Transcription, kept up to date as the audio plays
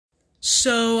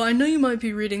So, I know you might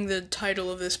be reading the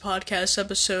title of this podcast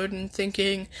episode and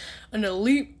thinking, an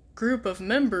elite group of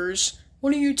members?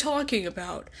 What are you talking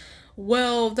about?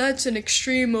 Well, that's an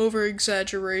extreme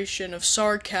over-exaggeration of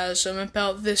sarcasm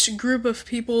about this group of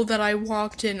people that I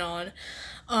walked in on,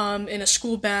 in a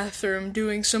school bathroom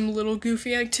doing some little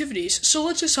goofy activities. So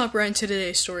let's just hop right into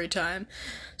today's story time.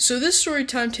 So this story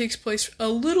time takes place a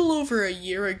little over a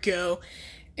year ago.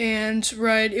 And,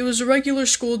 right, it was a regular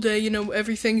school day,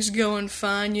 everything's going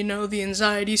fine, the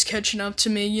anxiety's catching up to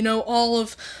me, all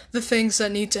of the things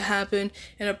that need to happen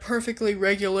in a perfectly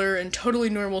regular and totally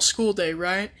normal school day,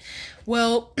 right?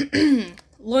 Well,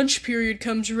 lunch period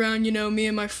comes around, me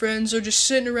and my friends are just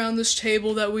sitting around this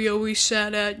table that we always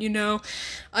sat at,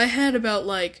 I had about,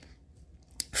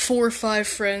 4 or 5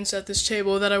 friends at this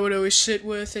table that I would always sit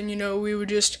with, and, we would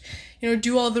just,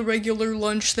 do all the regular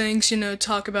lunch things,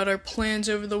 talk about our plans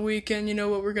over the weekend,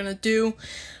 what we're gonna do,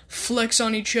 flex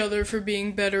on each other for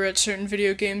being better at certain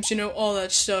video games, all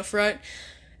that stuff, right?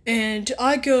 And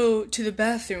I go to the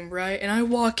bathroom, right, and I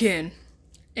walk in,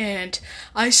 and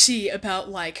I see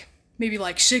about, maybe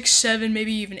 6, 7,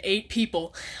 maybe even 8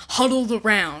 people huddled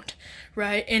around,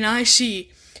 right, and I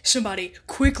see somebody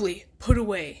quickly put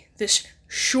away this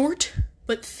short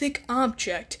but thick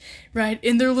object, right,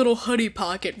 in their little hoodie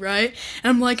pocket, right? And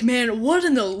I'm like, man, what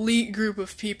an elite group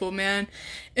of people, man.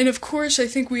 And of course, I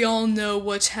think we all know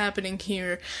what's happening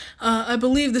here. I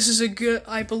believed,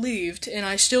 and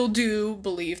I still do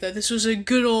believe that this was a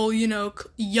good old,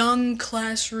 young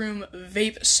classroom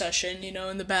vape session,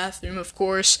 in the bathroom, of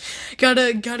course.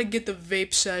 Gotta get the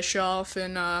vape sesh off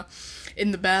in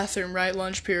the bathroom, right,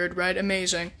 lunch period, right,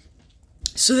 amazing.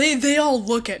 So they all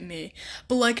look at me,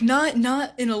 but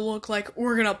not in a look like,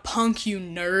 we're gonna punk you,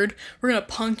 nerd. We're gonna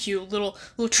punk you, little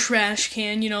trash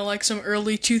can, like some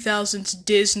early 2000s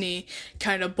Disney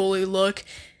kind of bully look.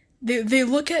 They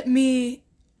look at me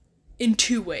in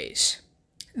 2 ways.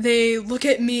 They look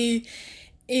at me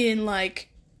in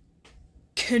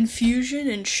confusion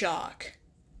and shock.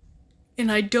 And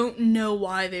I don't know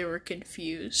why they were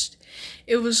confused.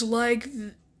 It was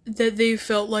that they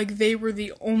felt like they were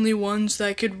the only ones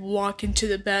that could walk into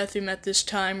the bathroom at this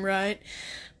time, right?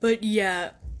 But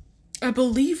yeah, I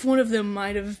believe one of them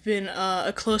might have been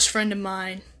a close friend of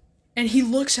mine, and he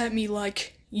looks at me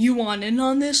like, you want in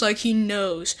on this? Like he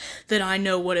knows that I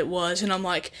know what it was, and I'm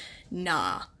like,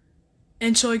 nah.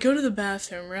 And so I go to the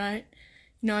bathroom, right?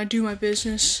 I do my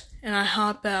business, and I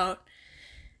hop out,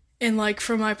 and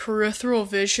from my peripheral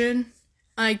vision,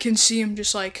 I can see him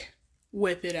just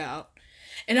whip it out.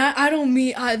 And I don't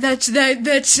mean,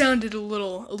 that sounded a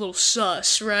little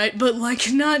sus, right? But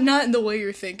not in the way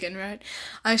you're thinking, right?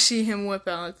 I see him whip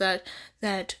out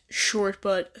that short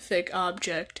but thick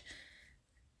object.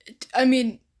 I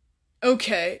mean,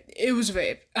 okay, it was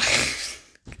vape.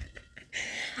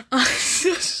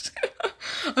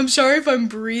 I'm sorry if I'm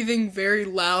breathing very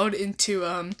loud into,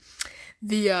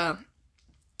 the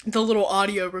little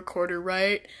audio recorder,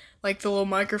 right? The little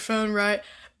microphone, right?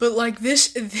 But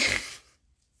this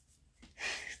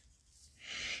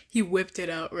he whipped it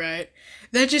out, right?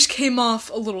 That just came off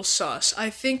a little sus. I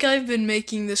think I've been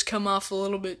making this come off a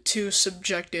little bit too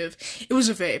subjective. It was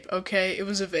a vape, okay? It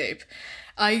was a vape.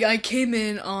 I came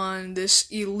in on this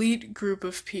elite group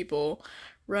of people,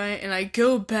 right? And I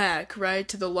go back, right,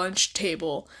 to the lunch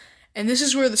table. And this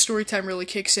is where the story time really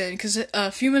kicks in, because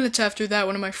a few minutes after that,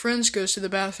 one of my friends goes to the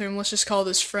bathroom. Let's just call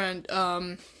this friend,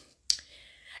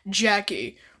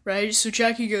 Jackie, right? So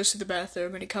Jackie goes to the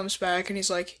bathroom, and he comes back, and he's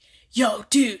like, yo,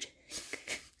 dude,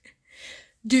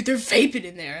 they're vaping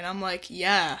in there, and I'm like,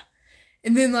 yeah,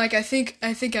 and then, I think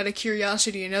out of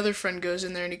curiosity, another friend goes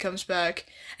in there, and he comes back,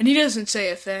 and he doesn't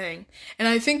say a thing, and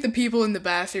I think the people in the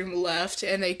bathroom left,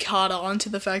 and they caught on to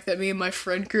the fact that me and my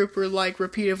friend group were,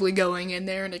 repeatedly going in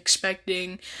there and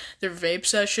expecting their vape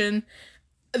session.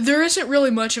 There isn't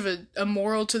really much of a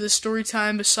moral to this story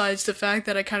time, besides the fact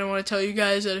that I kind of want to tell you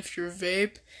guys that if you're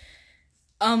vape,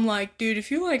 I'm like, dude,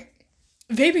 if you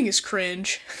vaping is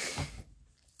cringe.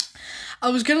 I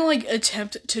was gonna,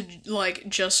 attempt to,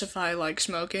 justify,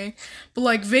 smoking,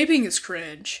 but, vaping is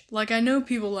cringe. I know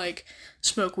people,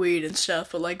 smoke weed and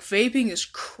stuff, but, vaping is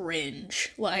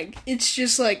cringe. It's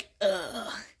just, right?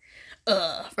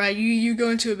 You go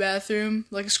into a bathroom,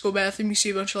 a school bathroom, you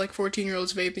see a bunch of,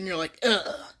 14-year-olds vaping, you're like,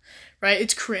 right?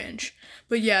 It's cringe.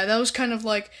 But yeah, that was kind of,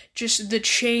 just the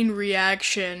chain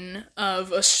reaction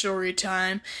of a story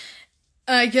time.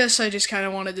 I guess I just kind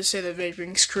of wanted to say that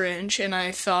vaping's cringe, and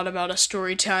I thought about a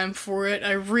story time for it.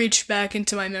 I reached back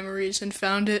into my memories and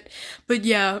found it. But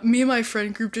yeah, me and my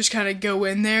friend group just kind of go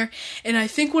in there, and I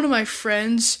think one of my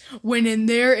friends went in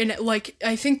there, and like,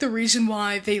 I think the reason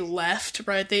why they left,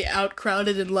 right, they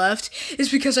outcrowded and left, is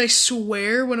because I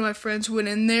swear one of my friends went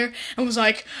in there and was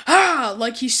like, ah,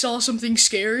 like he saw something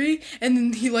scary, and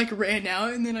then he like ran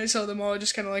out, and then I saw them all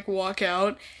just kind of like walk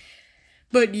out.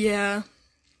 But yeah.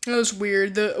 That was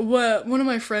weird. One of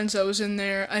my friends that was in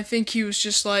there, I think he was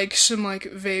just like some like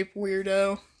vape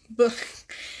weirdo. But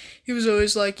he was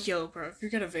always like, "Yo, bro, if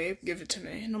you got a vape, give it to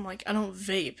me." And I'm like, "I don't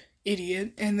vape,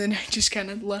 idiot." And then I just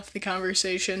kind of left the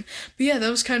conversation. But yeah,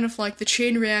 that was kind of like the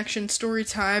chain reaction story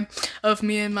time of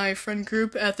me and my friend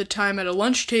group at the time at a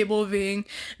lunch table being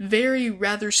very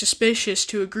rather suspicious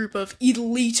to a group of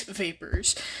elite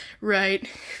vapors, right?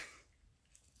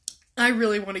 I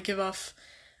really want to give off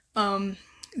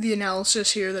the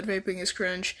analysis here that vaping is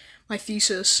cringe. My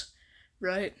thesis,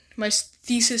 right? My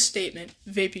thesis statement,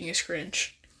 vaping is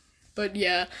cringe. But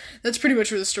yeah, that's pretty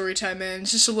much where the story time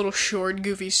ends. Just a little short,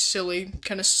 goofy, silly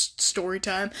kind of story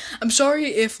time. I'm sorry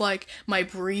if, like, my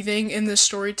breathing in this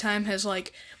story time has,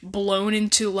 like, blown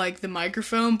into, like, the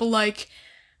microphone, but, like,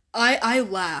 I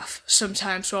laugh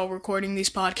sometimes while recording these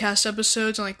podcast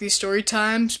episodes and like these story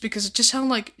times because it just sounds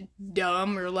like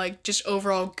dumb or like just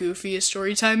overall goofy as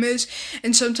story time is.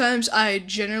 And sometimes I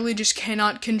generally just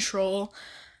cannot control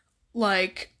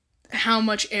like how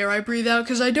much air I breathe out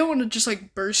because I don't want to just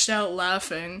like burst out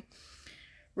laughing.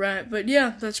 Right, but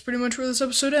yeah, that's pretty much where this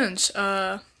episode ends.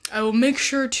 I will make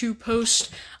sure to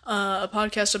post a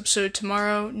podcast episode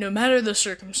tomorrow, no matter the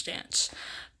circumstance.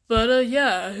 But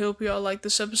yeah, I hope y'all like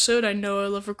this episode. I know I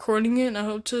love recording it, and I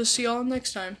hope to see y'all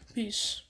next time. Peace.